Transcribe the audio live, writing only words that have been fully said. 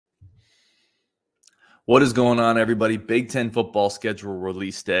What is going on, everybody? Big Ten football schedule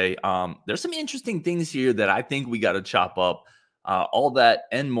release day. There's some interesting things here that I think we got to chop up. All that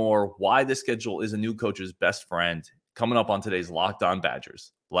and more. Why the schedule is a new coach's best friend. Coming up on today's Locked On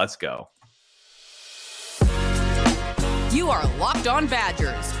Badgers. Let's go. You are Locked On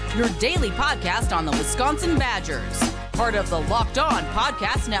Badgers, your daily podcast on the Wisconsin Badgers. Part of the Locked On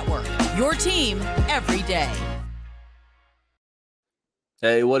Podcast Network, your team every day.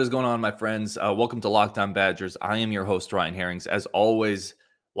 Hey, what is going on, my friends? Welcome to Locked On Badgers. I am your host, Ryan Herrings. As always,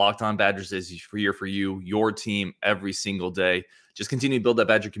 Locked On Badgers is here for you, your team, every single day. Just continue to build that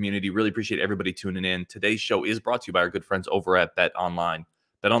Badger community. Really appreciate everybody tuning in. Today's show is brought to you by our good friends over at BetOnline.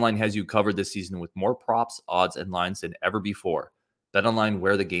 BetOnline has you covered this season with more props, odds, and lines than ever before. BetOnline,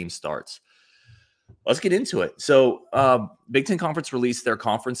 where the game starts. Let's get into it. So, Big Ten Conference released their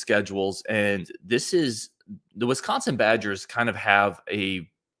conference schedules, and this is the Wisconsin Badgers kind of have a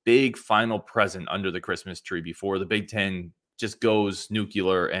big final present under the Christmas tree before the Big Ten just goes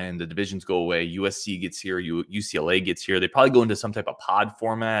nuclear and the divisions go away. USC gets here, UCLA gets here. They probably go into some type of pod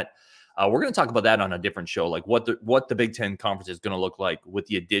format. We're going to talk about that on a different show, like what the Big Ten Conference is going to look like with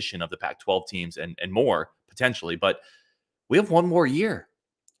the addition of the Pac-12 teams and more potentially. But we have one more year.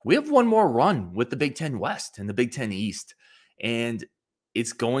 We have one more run with the Big Ten West and the Big Ten East. And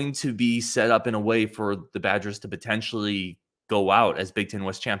it's going to be set up in a way for the Badgers to potentially go out as Big Ten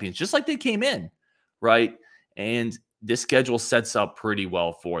West champions, just like they came in, right? And this schedule sets up pretty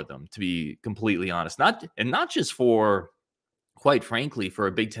well for them, to be completely honest. Not just for, quite frankly, for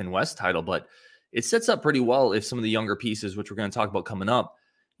a Big Ten West title, but it sets up pretty well if some of the younger pieces, which we're going to talk about coming up,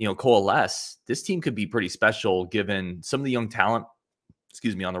 coalesce. This team could be pretty special given some of the young talent,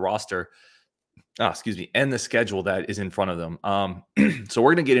 on the roster. And the schedule that is in front of them. So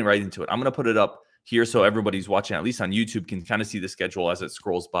we're going to get right into it. I'm going to put it up here so everybody's watching, at least on YouTube, can kind of see the schedule as it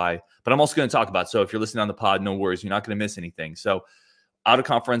scrolls by. But I'm also going to talk about, so if you're listening on the pod, no worries, you're not going to miss anything. So out of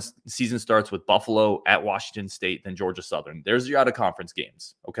conference, season starts with Buffalo at Washington State, then Georgia Southern. There's your out of conference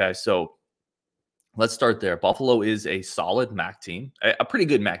games. Okay, so let's start there. Buffalo is a solid MAC team, a pretty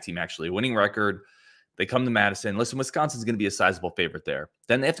good MAC team, actually, winning record. They come to Madison. Listen, Wisconsin's going to be a sizable favorite there.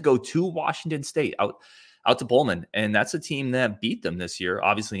 Then they have to go to Washington State, out to Pullman. And that's a team that beat them this year,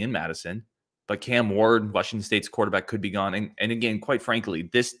 obviously in Madison. But Cam Ward, Washington State's quarterback, could be gone. And again, quite frankly,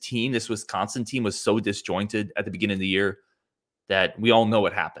 this Wisconsin team was so disjointed at the beginning of the year that we all know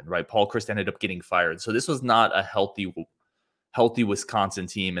what happened, right? Paul Chryst ended up getting fired. So this was not a healthy Wisconsin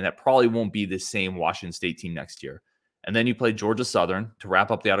team. And that probably won't be the same Washington State team next year. And then you play Georgia Southern to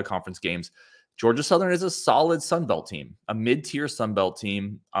wrap up the out-of-conference games. Georgia Southern is a solid Sun Belt team, a mid-tier Sun Belt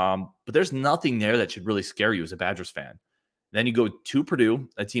team, but there's nothing there that should really scare you as a Badgers fan. Then you go to Purdue,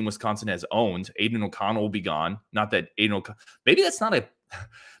 a team Wisconsin has owned. Aiden O'Connell will be gone. Not that Aiden O'Connell,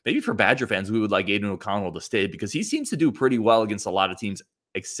 maybe for Badger fans, we would like Aiden O'Connell to stay because he seems to do pretty well against a lot of teams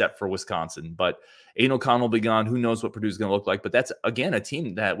except for Wisconsin. But Aiden O'Connell will be gone. Who knows what Purdue's going to look like? But that's, again, a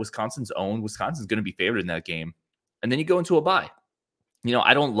team that Wisconsin's owned. Wisconsin's going to be favored in that game. And then you go into a bye.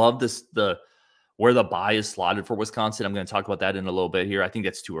 I don't love where the bye is slotted for Wisconsin. I'm going to talk about that in a little bit here. I think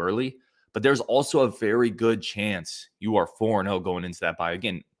that's too early. But there's also a very good chance you are 4-0 going into that bye.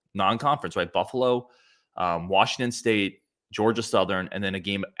 Again, non-conference, right? Buffalo, Washington State, Georgia Southern, and then a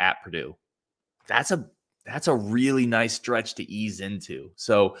game at Purdue. That's a really nice stretch to ease into.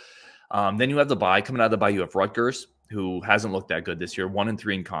 So then you have the bye. Coming out of the bye, you have Rutgers, who hasn't looked that good this year,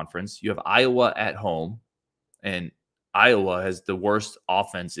 1-3 in conference. You have Iowa at home, and Iowa has the worst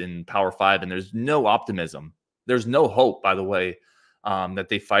offense in Power 5, and there's no optimism. There's no hope, by the way, that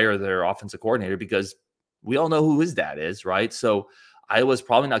they fire their offensive coordinator because we all know who his dad is, right? So Iowa's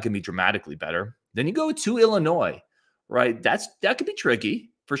probably not going to be dramatically better. Then you go to Illinois, right? That could be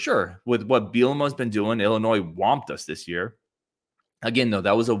tricky for sure. With what Bielema's been doing, Illinois whomped us this year. Again, though,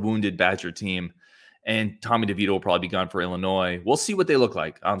 that was a wounded Badger team, and Tommy DeVito will probably be gone for Illinois. We'll see what they look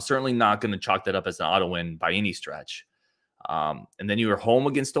like. I'm certainly not going to chalk that up as an auto win by any stretch. And then you are home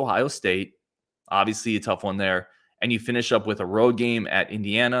against Ohio State, obviously a tough one there. And you finish up with a road game at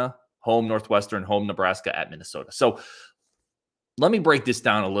Indiana, home Northwestern, home Nebraska, at Minnesota. So let me break this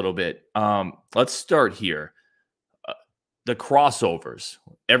down a little bit. Let's start here. The crossovers.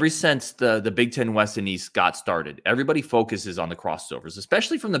 Ever since the Big Ten West and East got started, everybody focuses on the crossovers,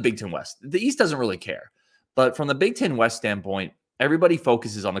 especially from the Big Ten West. The East doesn't really care. But from the Big Ten West standpoint, everybody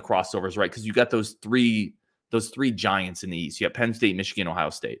focuses on the crossovers, right? Because you got those three giants in the East. You have Penn State, Michigan, Ohio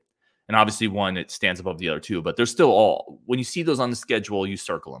State. And obviously one, it stands above the other two, but they're still all, when you see those on the schedule, you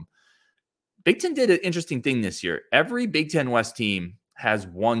circle them. Big Ten did an interesting thing this year. Every Big Ten West team has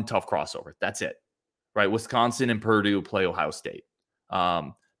one tough crossover. That's it, right? Wisconsin and Purdue play Ohio State.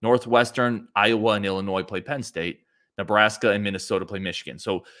 Northwestern, Iowa, and Illinois play Penn State. Nebraska and Minnesota play Michigan.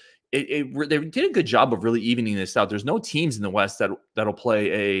 So they did a good job of really evening this out. There's no teams in the West that'll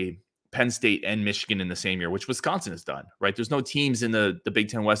play a Penn State and Michigan in the same year, which Wisconsin has done, right? There's no teams in the Big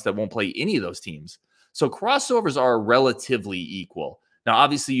Ten West that won't play any of those teams. So crossovers are relatively equal. Now,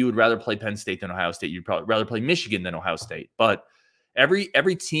 obviously, you would rather play Penn State than Ohio State. You'd probably rather play Michigan than Ohio State. But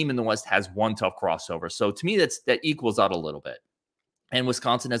every team in the West has one tough crossover. So to me, that equals out a little bit. And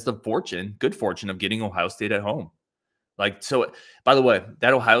Wisconsin has the good fortune of getting Ohio State at home. So, by the way,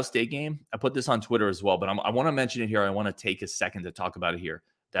 that Ohio State game, I put this on Twitter as well, but I want to mention it here. I want to take a second to talk about it here.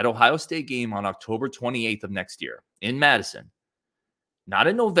 That Ohio State game on October 28th of next year in Madison, not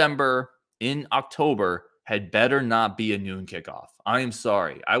in November, in October, had better not be a noon kickoff. I am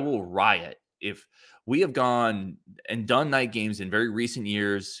sorry. I will riot if we have gone and done night games in very recent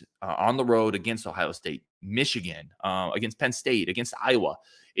years on the road against Ohio State, Michigan, against Penn State, against Iowa.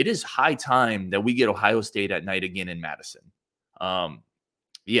 It is high time that we get Ohio State at night again in Madison. That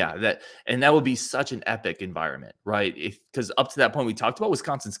would be such an epic environment, right? Because up to that point, we talked about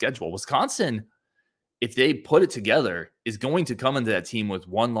Wisconsin's schedule. Wisconsin, if they put it together, is going to come into that team with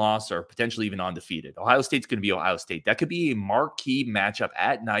one loss or potentially even undefeated. Ohio State's going to be Ohio State. That could be a marquee matchup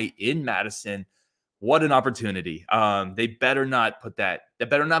at night in Madison. What an opportunity. They better not put that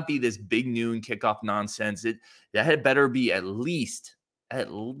better not be this big noon kickoff nonsense. That had better be at least a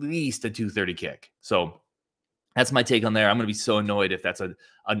 2:30 kick. So that's my take on there. I'm going to be so annoyed if that's an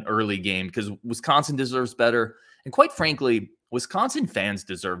early game because Wisconsin deserves better. And quite frankly, Wisconsin fans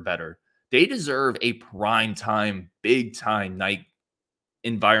deserve better. They deserve a prime time, big time night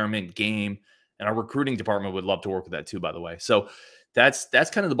environment game. And our recruiting department would love to work with that too, by the way. So that's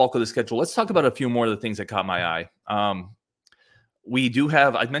kind of the bulk of the schedule. Let's talk about a few more of the things that caught my eye. We do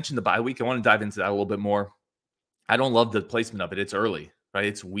have, I mentioned the bye week. I want to dive into that a little bit more. I don't love the placement of it. It's early, right?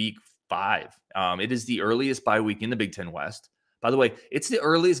 It's week 5. It is the earliest bye week in the Big Ten West. By the way, it's the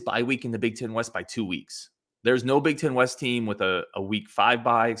earliest bye week in the Big Ten West by 2 weeks. There's no Big Ten West team with a week 5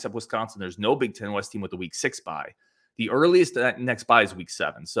 bye except Wisconsin. There's no Big Ten West team with a week 6 bye. The earliest next bye is week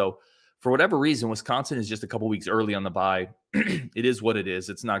 7. So for whatever reason, Wisconsin is just a couple weeks early on the bye. It is what it is.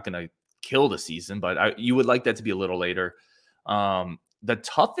 It's not going to kill the season, but you would like that to be a little later. The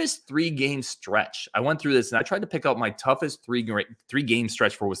toughest 3-game stretch. I went through this and I tried to pick out my toughest 3-game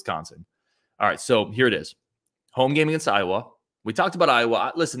stretch for Wisconsin. All right, so here it is. Home game against Iowa. We talked about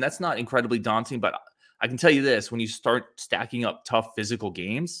Iowa. Listen, that's not incredibly daunting, but I can tell you this. When you start stacking up tough physical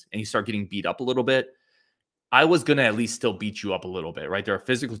games and you start getting beat up a little bit, Iowa's going to at least still beat you up a little bit, right? They're a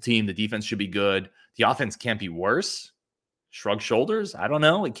physical team. The defense should be good. The offense can't be worse. Shrug shoulders. I don't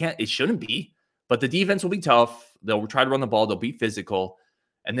know. It shouldn't be, but the defense will be tough. They'll try to run the ball. They'll be physical.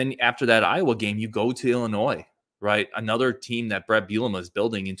 And then after that Iowa game, you go to Illinois, right? Another team that Brett Bielema is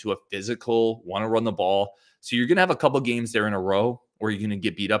building into a physical, want to run the ball. So you're going to have a couple games there in a row where you're going to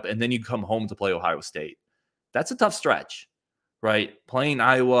get beat up, and then you come home to play Ohio State. That's a tough stretch, right? Playing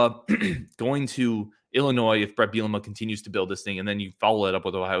Iowa, going to Illinois if Brett Bielema continues to build this thing, and then you follow it up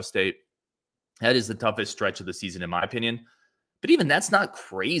with Ohio State. That is the toughest stretch of the season, in my opinion. But even that's not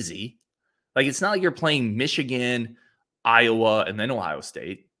crazy. Like, it's not like you're playing Michigan, Iowa, and then Ohio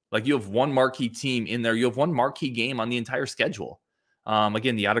State. Like, you have one marquee team in there. You have one marquee game on the entire schedule.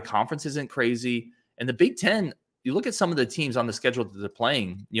 Again, the out-of-conference isn't crazy. And the Big Ten, you look at some of the teams on the schedule that they're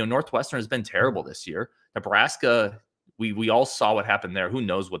playing. Northwestern has been terrible this year. Nebraska, we all saw what happened there. Who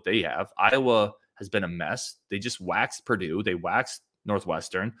knows what they have? Iowa has been a mess. They just waxed Purdue. They waxed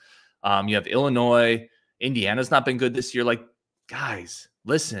Northwestern. You have Illinois. Indiana's not been good this year. Like, guys,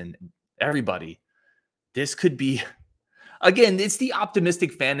 listen, everybody, this could be, again, it's the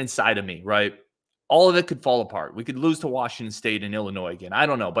optimistic fan inside of me, right? All of it could fall apart. We could lose to Washington State and Illinois again. I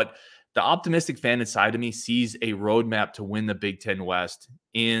don't know, but the optimistic fan inside of me sees a roadmap to win the Big Ten West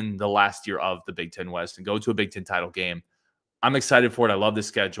in the last year of the Big Ten West and go to a Big Ten title game. I'm excited for it. I love this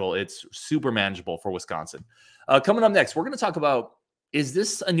schedule. It's super manageable for Wisconsin. Coming up next, we're going to talk about, is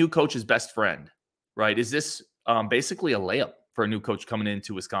this a new coach's best friend, right? Is this basically a layup for a new coach coming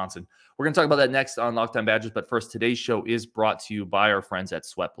into Wisconsin? We're going to talk about that next on Locked On Badgers. But first, today's show is brought to you by our friends at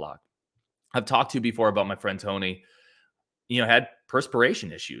Sweatblock. I've talked to you before about my friend Tony. Had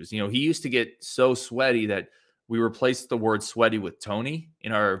perspiration issues. He used to get so sweaty that we replaced the word sweaty with Tony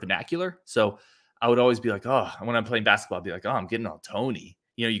in our vernacular. So I would always be like, oh, when I'm playing basketball, I'd be like, oh, I'm getting all Tony.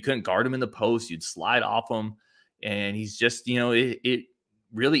 You couldn't guard him in the post. You'd slide off him. And he's just, it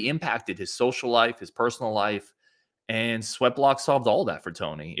really impacted his social life, his personal life. And Sweatblock solved all that for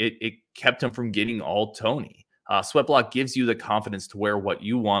Tony. It kept him from getting all Tony. Sweatblock gives you the confidence to wear what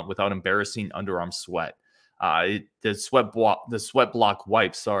you want without embarrassing underarm sweat. The sweat block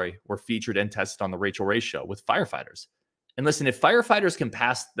wipes, were featured and tested on the Rachel Ray Show with firefighters. And listen, if firefighters can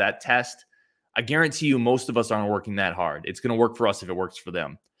pass that test, I guarantee you most of us aren't working that hard. It's going to work for us if it works for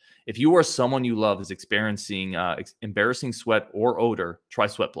them. If you or someone you love is experiencing embarrassing sweat or odor, try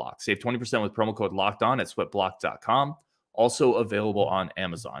Sweat Block. Save 20% with promo code LOCKEDON at sweatblock.com. Also available on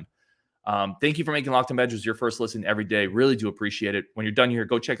Amazon. Thank you for making Locked On Badgers your first listen every day. Really do appreciate it. When you're done here,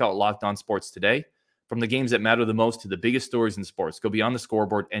 go check out Locked On Sports Today. From the games that matter the most to the biggest stories in sports, go beyond the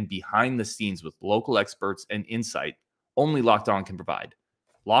scoreboard and behind the scenes with local experts and insight only Locked On can provide.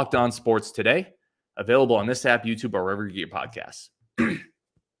 Locked On Sports Today, available on this app, YouTube, or wherever you get your podcasts.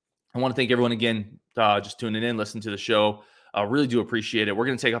 I want to thank everyone again, just tuning in, listening to the show. I really do appreciate it. We're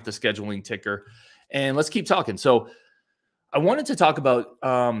going to take off the scheduling ticker, and let's keep talking. So I wanted to talk about,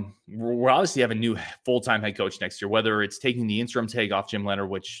 we'll obviously have a new full-time head coach next year, whether it's taking the interim tag off Jim Leonhard,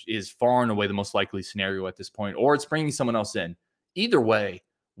 which is far and away the most likely scenario at this point, or it's bringing someone else in. Either way,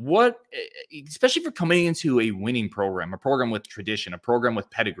 especially for coming into a winning program, a program with tradition, a program with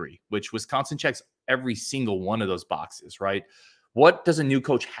pedigree, which Wisconsin checks every single one of those boxes, right? What does a new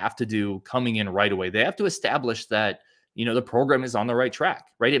coach have to do coming in right away? They have to establish that, the program is on the right track,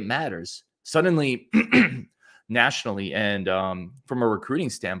 right? It matters. Suddenly, nationally and from a recruiting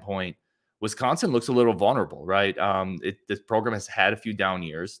standpoint, Wisconsin looks a little vulnerable, right? This program has had a few down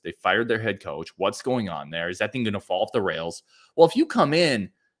years. They fired their head coach. What's going on there? Is that thing going to fall off the rails? Well, if you come in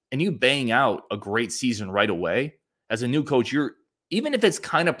and you bang out a great season right away as a new coach, even if it's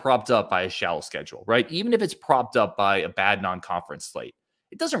kind of propped up by a shallow schedule, right? Even if it's propped up by a bad non-conference slate,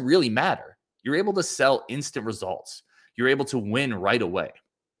 it doesn't really matter. You're able to sell instant results. You're able to win right away,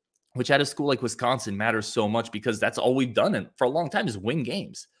 which at a school like Wisconsin matters so much because that's all we've done for a long time is win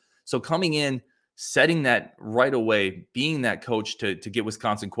games. So coming in, setting that right away, being that coach to get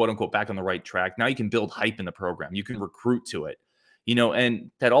Wisconsin, quote unquote, back on the right track. Now you can build hype in the program. You can recruit to it,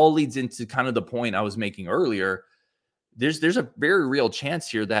 and that all leads into kind of the point I was making earlier. There's a very real chance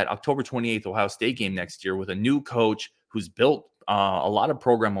here that October 28th Ohio State game next year with a new coach who's built a lot of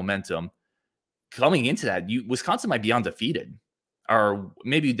program momentum coming into that, Wisconsin might be undefeated, or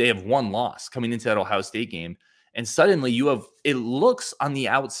maybe they have one loss coming into that Ohio State game. And suddenly it looks on the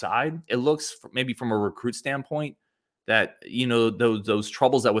outside, it looks maybe from a recruit standpoint that, those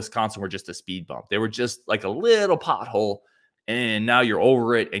troubles at Wisconsin were just a speed bump. They were just like a little pothole. And now you're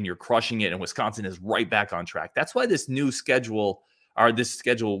over it and you're crushing it. And Wisconsin is right back on track. That's why this new schedule or this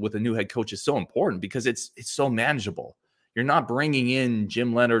schedule with a new head coach is so important because it's so manageable. You're not bringing in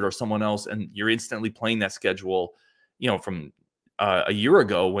Jim Leonhard or someone else and you're instantly playing that schedule, from a year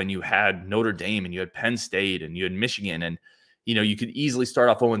ago when you had Notre Dame and you had Penn State and you had Michigan and, you could easily start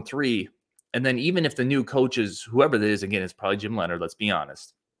off 0-3. And then even if the new coaches, whoever it is, again, it's probably Jim Leonhard, let's be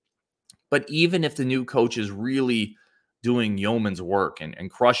honest. But even if the new coach is really doing yeoman's work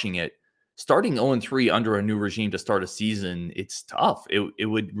and crushing it, starting 0-3 under a new regime to start a season, it's tough. It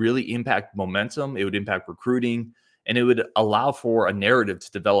would really impact momentum. It would impact recruiting, and it would allow for a narrative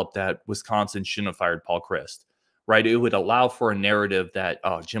to develop that Wisconsin shouldn't have fired Paul Chryst, right? It would allow for a narrative that,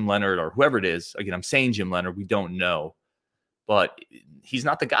 Jim Leonhard or whoever it is, again, I'm saying Jim Leonhard, we don't know, but he's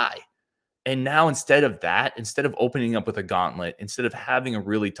not the guy. And now instead of opening up with a gauntlet, instead of having a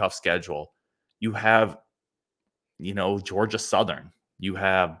really tough schedule, you have Georgia Southern, you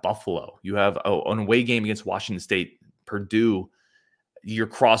have Buffalo, you have an away game against Washington State, Purdue. Your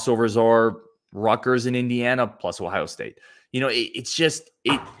crossovers are Rutgers and Indiana plus Ohio State.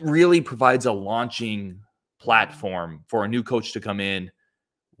 It really provides a launching platform for a new coach to come in,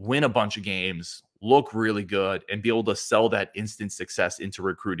 win a bunch of games, look really good, and be able to sell that instant success into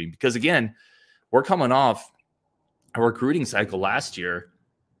recruiting. Because again, we're coming off a recruiting cycle last year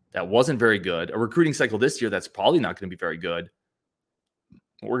that wasn't very good, a recruiting cycle this year that's probably not going to be very good.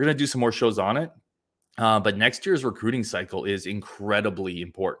 We're going to do some more shows on it. But next year's recruiting cycle is incredibly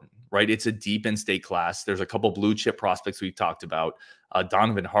important, right? It's a deep in-state class. There's a couple blue chip prospects we've talked about.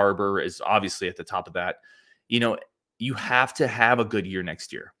 Donovan Harbor is obviously at the top of that. You have to have a good year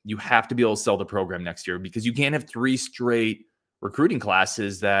next year. You have to be able to sell the program next year because you can't have 3 straight recruiting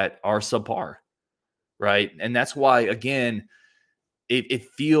classes that are subpar, right? And that's why, again, it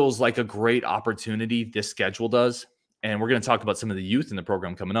feels like a great opportunity, this schedule does. And we're going to talk about some of the youth in the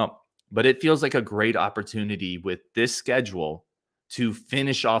program coming up. But it feels like a great opportunity with this schedule to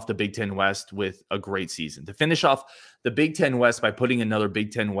finish off the Big Ten West with a great season. To finish off the Big Ten West by putting another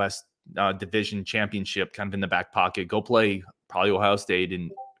Big Ten West division championship kind of in the back pocket. Go play probably Ohio State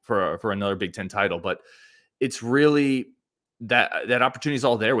for another Big Ten title. But it's really that opportunity is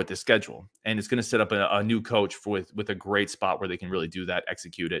all there with this schedule, and it's going to set up a new coach with a great spot where they can really do that,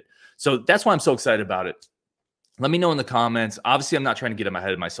 execute it. So that's why I'm so excited about it. Let me know in the comments. Obviously, I'm not trying to get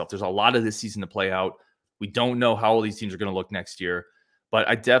ahead of myself. There's a lot of this season to play out. We don't know how all these teams are going to look next year, but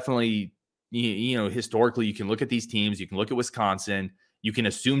I definitely, historically, you can look at these teams. You can look at Wisconsin. You can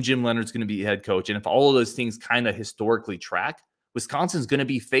assume Jim Leonard's going to be head coach. And if all of those things kind of historically track, Wisconsin's going to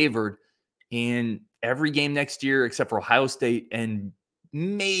be favored in every game next year, except for Ohio State and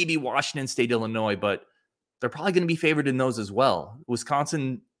maybe Washington State, Illinois, but they're probably going to be favored in those as well.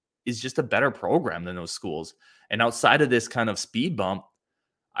 Wisconsin is just a better program than those schools. And outside of this kind of speed bump,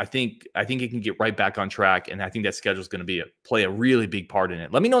 I think it can get right back on track. And I think that schedule is going to play a really big part in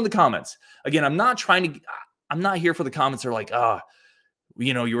it. Let me know in the comments. Again, I'm not here for the comments that are like,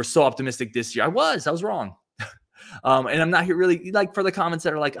 you were so optimistic this year. I was wrong. And I'm not here really like for the comments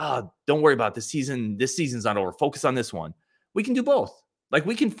that are like, don't worry about this season. This season's not over. Focus on this one. We can do both. Like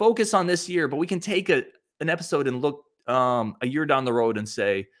we can focus on this year, but we can take an episode and look a year down the road and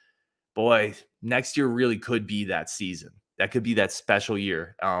say, boy, next year really could be that season. That could be that special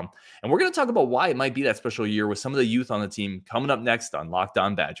year. And we're going to talk about why it might be that special year with some of the youth on the team coming up next on Locked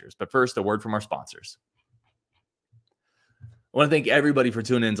On Badgers. But first, a word from our sponsors. I want to thank everybody for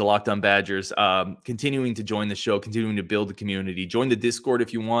tuning in to Locked On Badgers, continuing to join the show, continuing to build the community. Join the Discord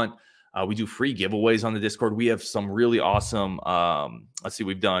if you want. We do free giveaways on the Discord. We have some really awesome,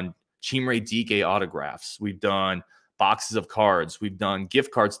 we've done Chimere Dike autographs. We've done boxes of cards. We've done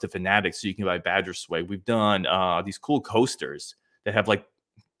gift cards to Fanatics so you can buy Badger swag. We've done these cool coasters that have like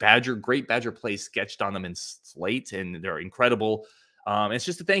great Badger plays sketched on them in slate, and they're incredible. It's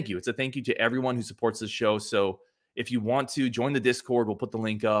just a thank you. It's a thank you to everyone who supports the show. So if you want to join the Discord, we'll put the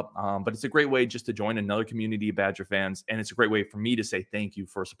link up. But it's a great way just to join another community of Badger fans. And it's a great way for me to say thank you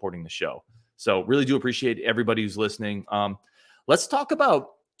for supporting the show. So really do appreciate everybody who's listening. Let's talk about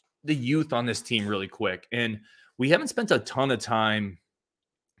the youth on this team really quick. And we haven't spent a ton of time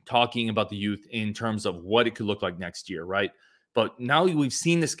talking about the youth in terms of what it could look like next year, right? But now we've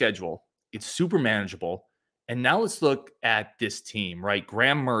seen the schedule. It's super manageable. And now let's look at this team, right?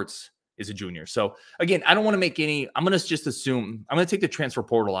 Graham Mertz is a junior. So again, I don't want to make I'm going to just assume, I'm going to take the transfer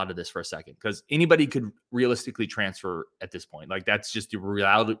portal out of this for a second because anybody could realistically transfer at this point. Like that's just the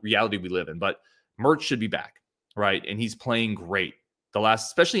reality we live in. But Mertz should be back, right? And he's playing great.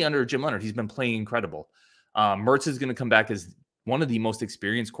 Especially under Jim Leonard, he's been playing incredible. Mertz is going to come back as one of the most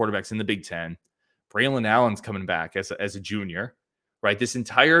experienced quarterbacks in the Big Ten. Braylon Allen's coming back as a junior, right? This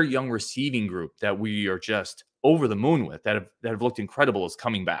entire young receiving group that we are just over the moon with that have looked incredible is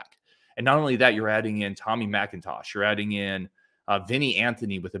coming back. And not only that, you're adding in Tommy McIntosh. You're adding in Vinny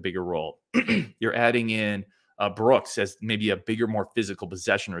Anthony with a bigger role. You're adding in Brooks as maybe a bigger, more physical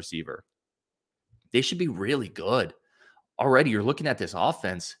possession receiver. They should be really good. Already, you're looking at this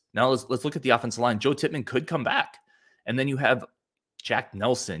offense. Now let's look at the offensive line. Joe Tippmann could come back. And then you have Jack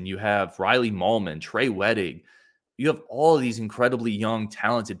Nelson. You have Riley Mahlman, Trey Wettig. You have all of these incredibly young,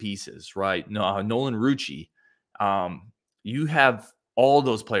 talented pieces, right? Nolan Rucci. You have all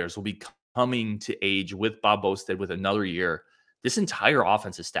those players will be coming to age with Bob Bosted with another year. This entire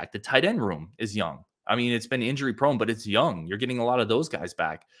offense is stacked. The tight end room is young. I mean, it's been injury prone, but it's young. You're getting a lot of those guys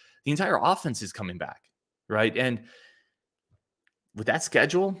back. The entire offense is coming back, right? And with that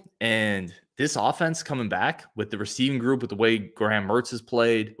schedule and this offense coming back with the receiving group, with the way Graham Mertz has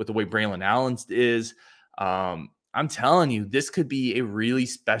played, with the way Braylon Allen is, I'm telling you, this could be a really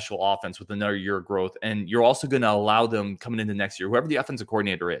special offense with another year of growth. And you're also going to allow them coming into next year, whoever the offensive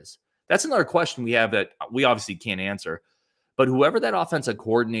coordinator is. That's another question we have that we obviously can't answer. But whoever that offensive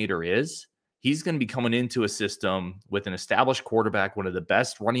coordinator is, he's going to be coming into a system with an established quarterback, one of the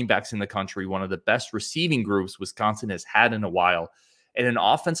best running backs in the country, one of the best receiving groups Wisconsin has had in a while, and an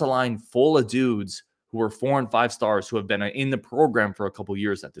offensive line full of dudes who are 4 and 5 stars who have been in the program for a couple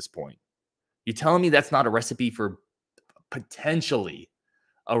years at this point. You telling me that's not a recipe for potentially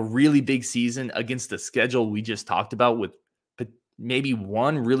a really big season against the schedule we just talked about with maybe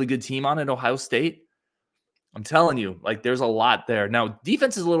one really good team on it, Ohio State? I'm telling you, like, there's a lot there. Now,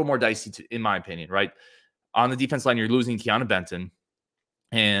 defense is a little more dicey, in my opinion, right? On the defense line, you're losing Keanu Benton,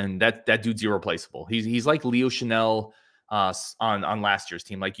 and that dude's irreplaceable. He's like Leo Chanel on last year's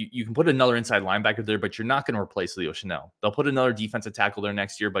team. Like, you can put another inside linebacker there, but you're not going to replace Leo Chanel. They'll put another defensive tackle there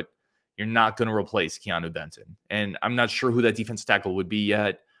next year, but you're not going to replace Keanu Benton. And I'm not sure who that defensive tackle would be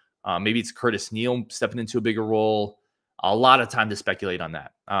yet. Maybe it's Curtis Neal stepping into a bigger role. A lot of time to speculate on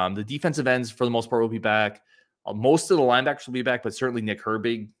that. The defensive ends, for the most part, will be back. Most of the linebackers will be back, but certainly Nick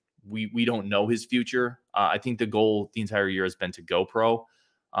Herbig, we don't know his future. I think the goal the entire year has been to go pro.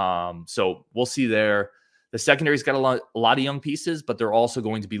 So we'll see there. The secondary's got a lot of young pieces, but they're also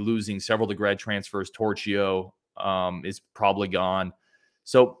going to be losing several of the grad transfers. Torchio is probably gone.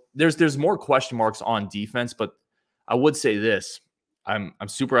 So there's more question marks on defense, but I would say this. I'm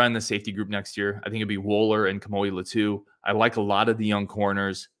super high on the safety group next year. I think it'd be Wohler and Kamoi Latu. I like a lot of the young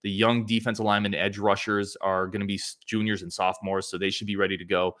corners. The young defensive linemen, edge rushers are going to be juniors and sophomores, so they should be ready to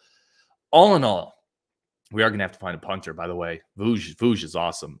go. All in all, we are going to have to find a punter, by the way. Vooch is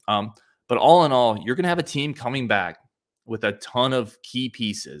awesome. But all in all, you're going to have a team coming back with a ton of key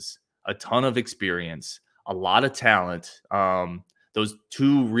pieces, a ton of experience, a lot of talent. Those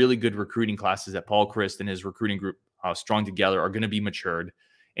two really good recruiting classes that Paul Christ and his recruiting group strung together are going to be matured.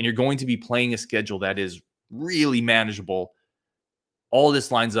 And you're going to be playing a schedule that is really manageable. All this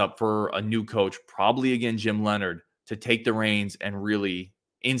lines up for a new coach, probably again, Jim Leonhard, to take the reins and really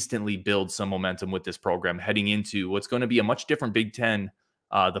instantly build some momentum with this program heading into what's going to be a much different Big Ten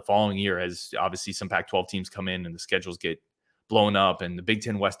the following year, as obviously some Pac-12 teams come in and the schedules get blown up and the Big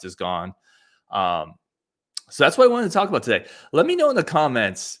Ten West is gone. So that's what I wanted to talk about today. Let me know in the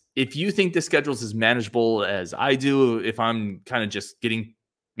comments if you think the schedule is as manageable as I do, if I'm kind of just getting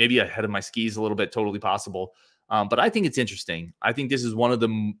maybe ahead of my skis a little bit, totally possible. But I think it's interesting. I think this is one of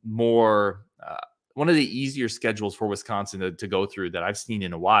the more, one of the easier schedules for Wisconsin to go through that I've seen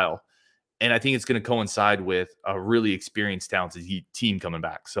in a while. And I think it's going to coincide with a really experienced, talented team coming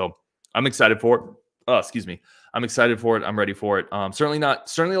back. So I'm excited for it. Oh, excuse me. I'm excited for it. I'm ready for it. Certainly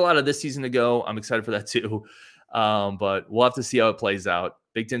a lot of this season to go. I'm excited for that too. But we'll have to see how it plays out.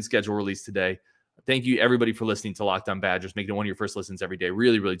 Big Ten schedule released today. Thank you, everybody, for listening to Locked On Badgers, making it one of your first listens every day.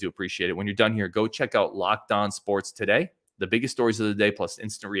 Really, really do appreciate it. When you're done here, go check out Locked On Sports Today, the biggest stories of the day, plus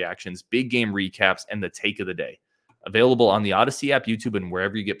instant reactions, big game recaps, and the take of the day. Available on the Odyssey app, YouTube, and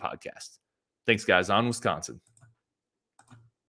wherever you get podcasts. Thanks, guys. On Wisconsin.